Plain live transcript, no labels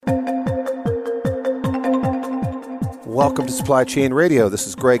Welcome to Supply Chain Radio. This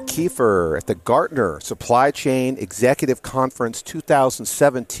is Greg Kefer at the Gartner Supply Chain Executive Conference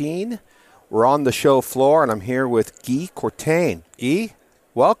 2017. We're on the show floor, and I'm here with Guy Courtin. Guy,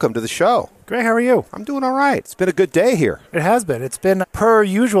 welcome to the show. Great, how are you? I'm doing all right. It's been a good day here. It has been. It's been, per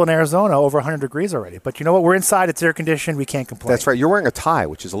usual in Arizona, over 100 degrees already. But you know what? We're inside. It's air-conditioned. We can't complain. That's right. You're wearing a tie,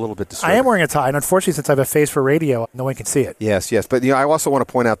 which is a little bit disturbing. I am wearing a tie, and unfortunately, since I have a face for radio, no one can see it. Yes. But I also want to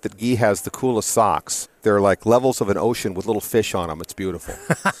point out that Guy has the coolest socks. They're like levels of an ocean with little fish on them. It's beautiful.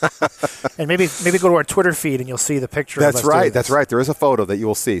 And maybe go to our Twitter feed, and you'll see the picture of us. That's right. That's right. There is a photo that you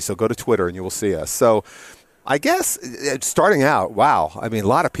will see. So go to Twitter, and you will see us. So I guess starting out, wow. I mean, a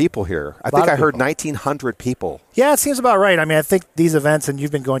lot of people here. I think I heard 1,900 people. Yeah, it seems about right. I mean, I think these events, and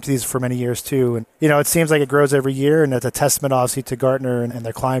you've been going to these for many years too, and it seems like it grows every year, and it's a testament, obviously, to Gartner and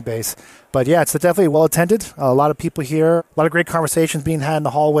their client base. But yeah, it's definitely well attended. A lot of people here, a lot of great conversations being had in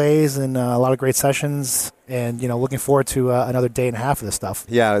the hallways, and a lot of great sessions. And looking forward to another day and a half of this stuff.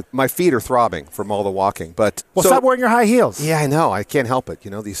 Yeah, my feet are throbbing from all the walking. But stop wearing your high heels. Yeah, I know. I can't help it.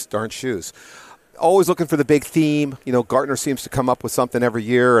 These darn shoes. Always looking for the big theme. Gartner seems to come up with something every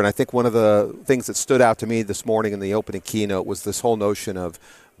year, and I think one of the things that stood out to me this morning in the opening keynote was this whole notion of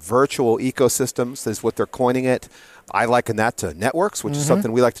virtual ecosystems is what they're coining it. I liken that to networks, which is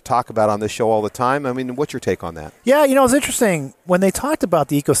something we like to talk about on this show all the time. I mean, what's your take on that? Yeah, it's interesting. When they talked about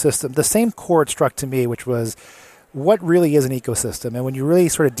the ecosystem, the same chord struck to me, which was what really is an ecosystem? And when you really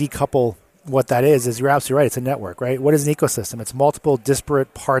sort of decouple what that is you're absolutely right. It's a network, right? What is an ecosystem? It's multiple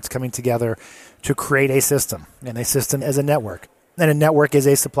disparate parts coming together to create a system, and a system is a network. And a network is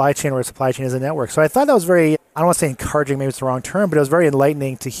a supply chain, or a supply chain is a network. So I thought that was very, I don't want to say encouraging, maybe it's the wrong term, but it was very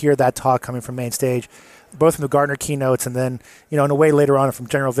enlightening to hear that talk coming from main stage, both from the Gartner keynotes and then, in a way later on from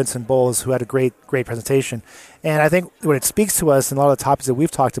General Vincent Bowles, who had a great presentation. And I think what it speaks to us and a lot of the topics that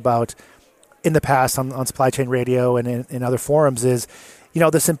we've talked about in the past on Supply Chain Radio and in other forums is,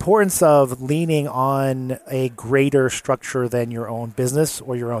 this importance of leaning on a greater structure than your own business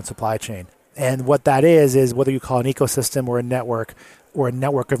or your own supply chain. And what that is whether you call it an ecosystem or a network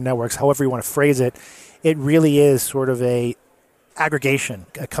of networks, however you want to phrase it, it really is sort of a aggregation,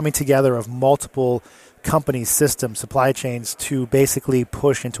 a coming together of multiple companies, systems, supply chains to basically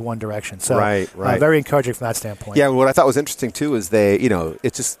push into one direction. So right. Very encouraging from that standpoint. Yeah, what I thought was interesting too is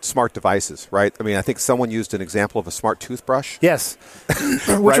it's just smart devices, right? I mean, I think someone used an example of a smart toothbrush. Yes.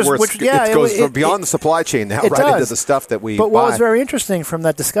 It goes beyond the supply chain now, right into the stuff that we buy. But what was very interesting from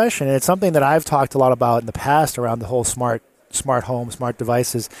that discussion, and it's something that I've talked a lot about in the past around the whole smart home, smart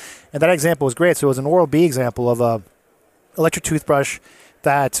devices, and that example was great. So it was an Oral-B example of a electric toothbrush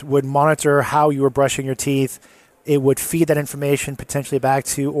that would monitor how you were brushing your teeth. It would feed that information potentially back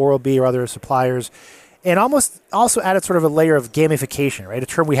to Oral-B or other suppliers, and almost also added sort of a layer of gamification, right? A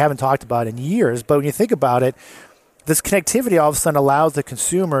term we haven't talked about in years, but when you think about it, this connectivity all of a sudden allows the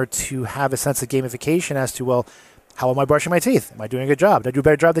consumer to have a sense of gamification as to, well, how am I brushing my teeth? Am I doing a good job? Did I do a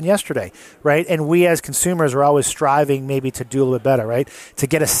better job than yesterday, right? And we as consumers are always striving maybe to do a little bit better, right? To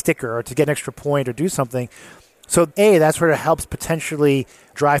get a sticker or to get an extra point or do something. So that sort of helps potentially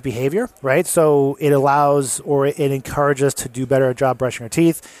drive behavior, right? So it allows or it encourages us to do better job brushing our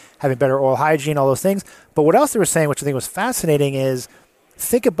teeth, having better oral hygiene, all those things. But what else they were saying, which I think was fascinating, is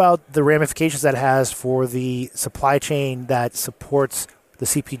think about the ramifications that has for the supply chain that supports the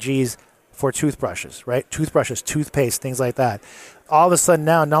CPGs for toothbrushes, right? Toothbrushes, toothpaste, things like that. All of a sudden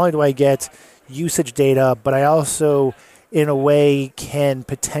now, not only do I get usage data, but I also, in a way, can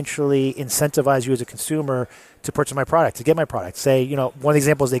potentially incentivize you as a consumer to purchase my product, to get my product. Say, one of the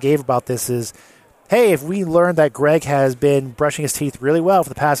examples they gave about this is, hey, if we learned that Greg has been brushing his teeth really well for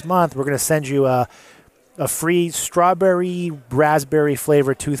the past month, we're going to send you a free strawberry, raspberry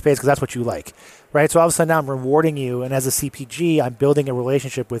flavored toothpaste because that's what you like, right? So all of a sudden now I'm rewarding you, and as a CPG, I'm building a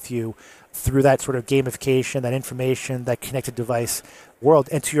relationship with you through that sort of gamification, that information, that connected device world.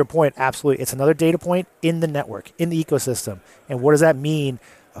 And to your point, absolutely, it's another data point in the network, in the ecosystem. And what does that mean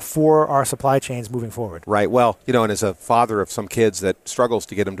for our supply chains moving forward? Right. Well, and as a father of some kids that struggles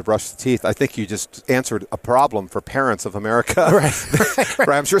to get them to brush the teeth, I think you just answered a problem for parents of America. Right.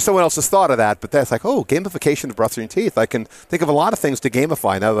 I'm sure someone else has thought of that, but that's like, gamification of brushing teeth. I can think of a lot of things to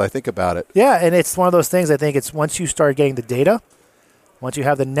gamify now that I think about it. Yeah, and it's one of those things, I think it's once you start getting the data, once you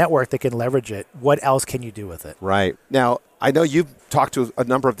have the network that can leverage it, what else can you do with it? Right. Now, I know you've talked to a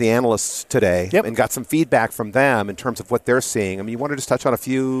number of the analysts today and got some feedback from them in terms of what they're seeing. I mean, you want to just touch on a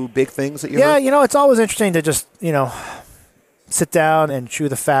few big things that you heard? Yeah, it's always interesting to just, sit down and chew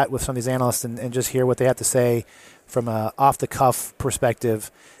the fat with some of these analysts and just hear what they have to say from a off-the-cuff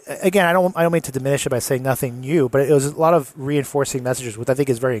perspective. Again, I don't mean to diminish it by saying nothing new, but it was a lot of reinforcing messages, which I think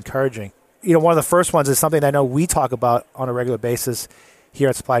is very encouraging. one of the first ones is something that I know we talk about on a regular basis here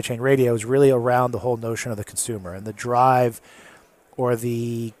at Supply Chain Radio is really around the whole notion of the consumer and the drive or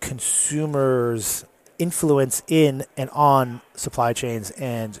the consumer's influence in and on supply chains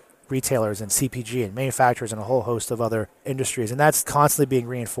and retailers and CPG and manufacturers and a whole host of other industries. And that's constantly being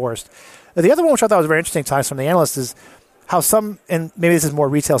reinforced. The other one, which I thought was very interesting, talking to some of the analysts, is how some, and maybe this is more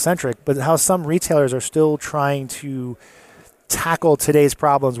retail-centric, but how some retailers are still trying to tackle today's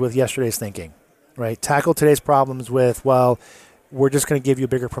problems with yesterday's thinking, right? Tackle today's problems with, well, we're just going to give you a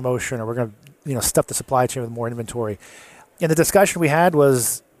bigger promotion or we're going to stuff the supply chain with more inventory. And the discussion we had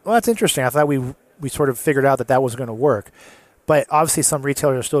was, well, that's interesting. I thought we sort of figured out that wasn't going to work. But obviously some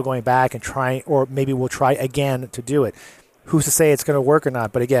retailers are still going back and trying, or maybe we'll try again to do it. Who's to say it's going to work or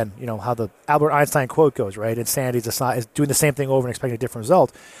not? But again, how the Albert Einstein quote goes, right? Insanity is doing the same thing over and expecting a different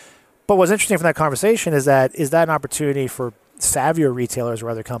result. But what's interesting from that conversation is that an opportunity for savvier retailers or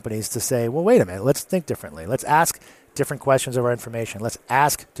other companies to say, well, wait a minute, let's think differently. Let's ask different questions of our information. Let's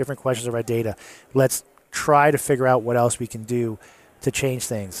ask different questions of our data. Let's try to figure out what else we can do to change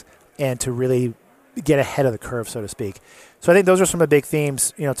things and to really get ahead of the curve, so to speak. So I think those are some of the big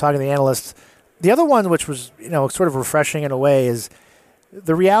themes, talking to the analysts. The other one, which was, sort of refreshing in a way, is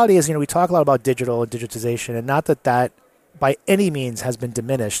the reality is, we talk a lot about digital and digitization, and not that by any means has been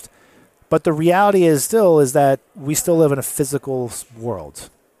diminished. But the reality is that we still live in a physical world.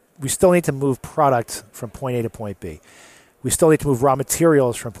 We still need to move product from point A to point B. We still need to move raw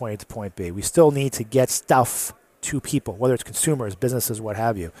materials from point A to point B. We still need to get stuff to people, whether it's consumers, businesses, what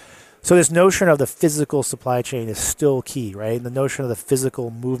have you. So this notion of the physical supply chain is still key, right? And the notion of the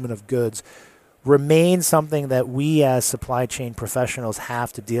physical movement of goods remains something that we as supply chain professionals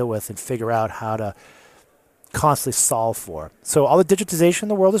have to deal with and figure out how to constantly solve for. So all the digitization in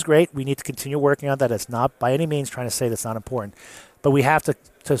the world is great. We need to continue working on that. It's not by any means trying to say that's not important. But we have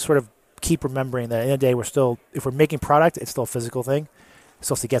to sort of keep remembering that at the end of the day, we're still, if we're making product, it's still a physical thing. It's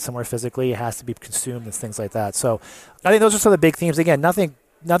supposed to get somewhere physically. It has to be consumed and things like that. So I think those are some of the big themes. Again, nothing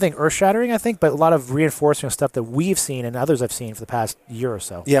earth-shattering, I think, but a lot of reinforcing of stuff that we've seen and others have seen for the past year or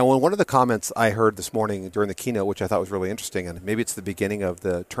so. Yeah, well, one of the comments I heard this morning during the keynote, which I thought was really interesting, and maybe it's the beginning of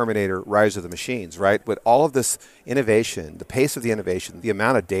the Terminator Rise of the Machines, right? But all of this innovation, the pace of the innovation, the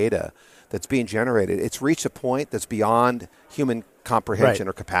amount of data that's being generated, it's reached a point that's beyond human comprehension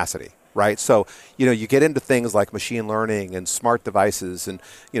or capacity. Right. So, you get into things like machine learning and smart devices and,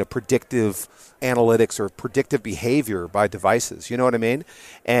 predictive analytics or predictive behavior by devices. You know what I mean?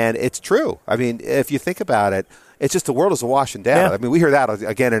 And it's true. I mean, if you think about it, it's just the world is awash in data. Yeah. I mean, we hear that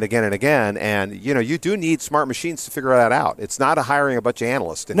again and again and again. And, you do need smart machines to figure that out. It's not hiring a bunch of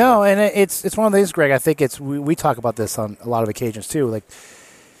analysts anymore. No, and it's one of the things, Greg, I think we talk about this on a lot of occasions too. Like,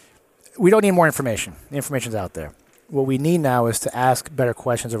 we don't need more information. The information's out there. What we need now is to ask better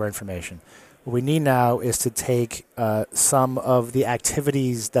questions of our information. What we need now is to take some of the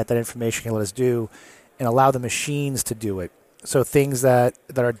activities that information can let us do and allow the machines to do it. So things that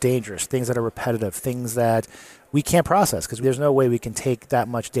are dangerous, things that are repetitive, things that we can't process because there's no way we can take that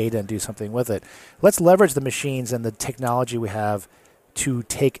much data and do something with it. Let's leverage the machines and the technology we have to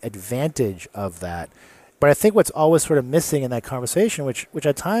take advantage of that. But I think what's always sort of missing in that conversation, which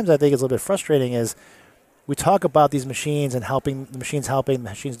at times I think is a little bit frustrating, is we talk about these machines and the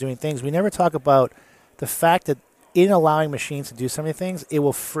machines doing things. We never talk about the fact that in allowing machines to do so many things, it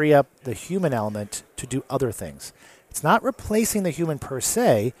will free up the human element to do other things. It's not replacing the human per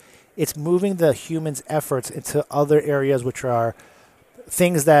se. It's moving the human's efforts into other areas which are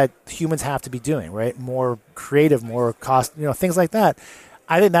things that humans have to be doing, right? More creative, more cost, things like that.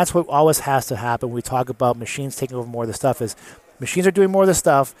 I think that's what always has to happen when we talk about machines taking over more of the stuff is machines are doing more of the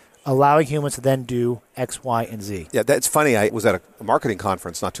stuff, allowing humans to then do X, Y, and Z. Yeah, that's funny. I was at a marketing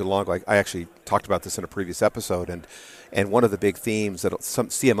conference not too long ago. I actually talked about this in a previous episode, and one of the big themes that some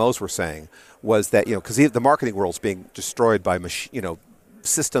CMOs were saying was that, because the marketing world's being destroyed by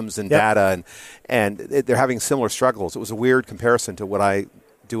systems and data, and they're having similar struggles. It was a weird comparison to what I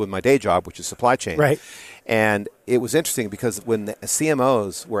do in my day job, which is supply chain. Right. And it was interesting because when the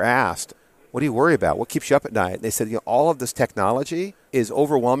CMOs were asked, what do you worry about? What keeps you up at night? And they said, all of this technology is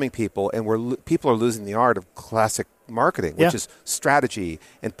overwhelming people, and people are losing the art of classic marketing, which is strategy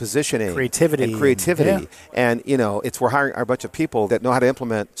and positioning, creativity. And it's we're hiring a bunch of people that know how to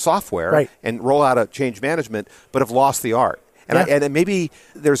implement software and roll out a change management, but have lost the art. And maybe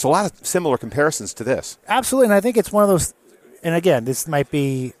there's a lot of similar comparisons to this. Absolutely, and I think it's one of those. And again, this might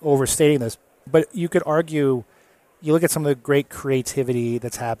be overstating this, but you could argue. You look at some of the great creativity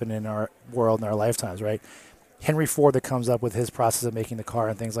that's happened in our world in our lifetimes, right? Henry Ford that comes up with his process of making the car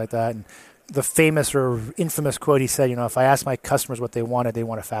and things like that. And the famous or infamous quote he said, if I asked my customers what they wanted, they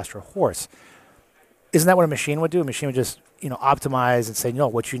want a faster horse. Isn't that what a machine would do? A machine would just, optimize and say, no,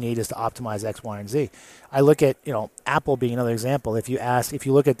 what you need is to optimize X, Y, and Z. I look at, Apple being another example. If you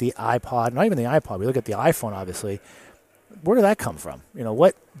look at the iPod, not even the iPod, we look at the iPhone, obviously, where did that come from?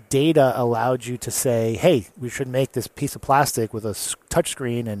 What data allowed you to say, hey, we should make this piece of plastic with a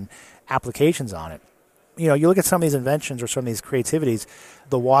touchscreen and applications on it? You look at some of these inventions or some of these creativities,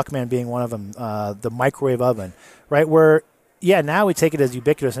 the Walkman being one of them, the microwave oven, right? Where, now we take it as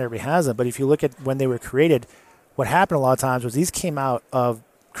ubiquitous and everybody has them. But if you look at when they were created, what happened a lot of times was these came out of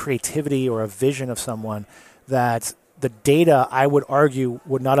creativity or a vision of someone that the data, I would argue,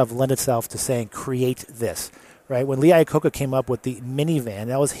 would not have lent itself to saying, create this, right? When Lee Iacocca came up with the minivan,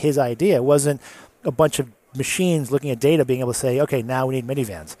 that was his idea. It wasn't a bunch of machines looking at data being able to say, okay, now we need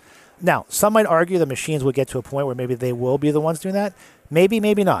minivans. Now, some might argue the machines will get to a point where maybe they will be the ones doing that. Maybe,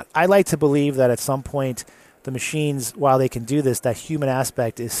 maybe not. I like to believe that at some point the machines, while they can do this, that human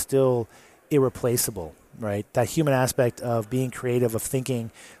aspect is still irreplaceable, right? That human aspect of being creative, of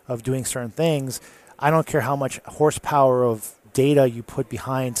thinking, of doing certain things. I don't care how much horsepower of data you put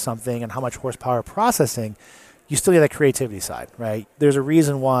behind something and how much horsepower of processing, you still get that creativity side, right? There's a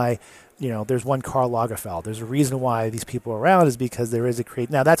reason why there's one Karl Lagerfeld. There's a reason why these people are around is because there is a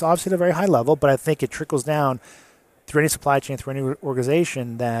Now, that's obviously at a very high level, but I think it trickles down through any supply chain, through any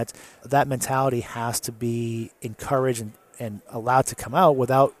organization, that mentality has to be encouraged and allowed to come out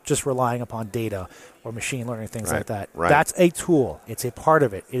without just relying upon data or machine learning, things like that. Right. That's a tool. It's a part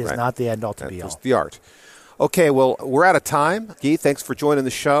of it. It is not the end-all to be all. It's the art. Okay, well, we're out of time. Guy, thanks for joining the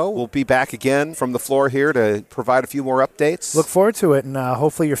show. We'll be back again from the floor here to provide a few more updates. Look forward to it, and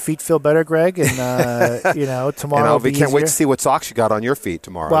hopefully your feet feel better, Greg. And tomorrow and I can't wait to see what socks you got on your feet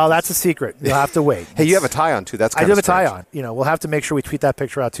tomorrow. Well, that's a secret. You'll have to wait. Hey, you have a tie on too. That's I do have a strange. tie on. We'll have to make sure we tweet that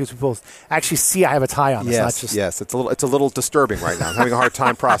picture out too, so people actually see I have a tie on. Yes. It's a little disturbing right now. I'm having a hard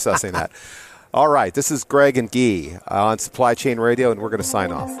time processing that. All right, this is Greg and Guy on Supply Chain Radio, and we're going to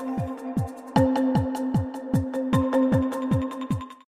sign off.